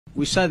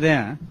We sat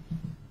there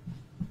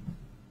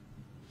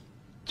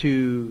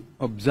to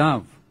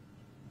observe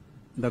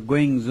the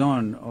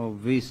goings-on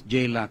of this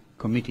JLAC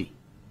committee,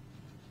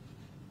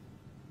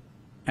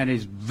 and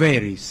it's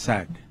very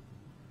sad.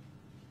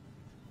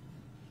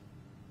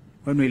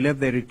 When we left,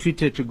 they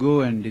retreated to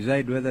go and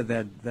decide whether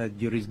they're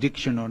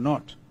jurisdiction or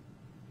not.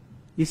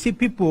 You see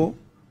people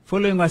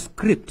following a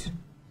script.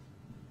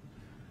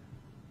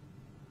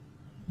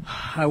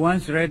 I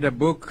once read a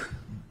book,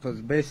 it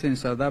was based in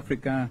South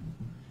Africa,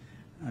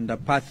 and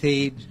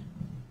apartheid.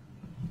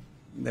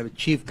 The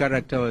chief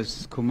character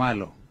was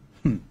Kumalo.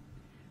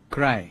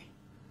 Cry,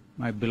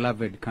 my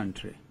beloved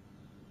country.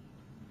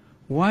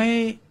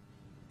 Why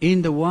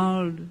in the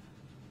world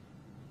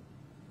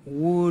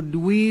would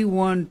we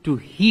want to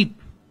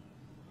heap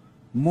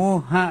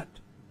more hurt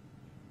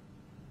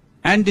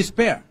and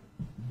despair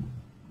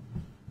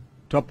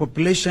to a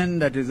population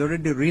that is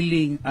already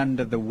reeling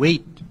under the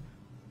weight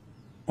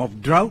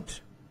of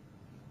drought,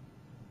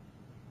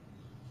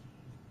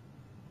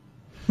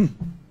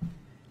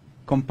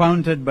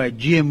 compounded by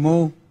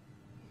GMO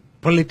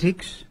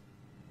politics,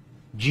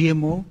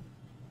 GMO,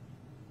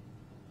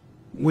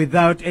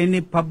 without any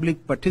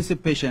public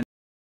participation?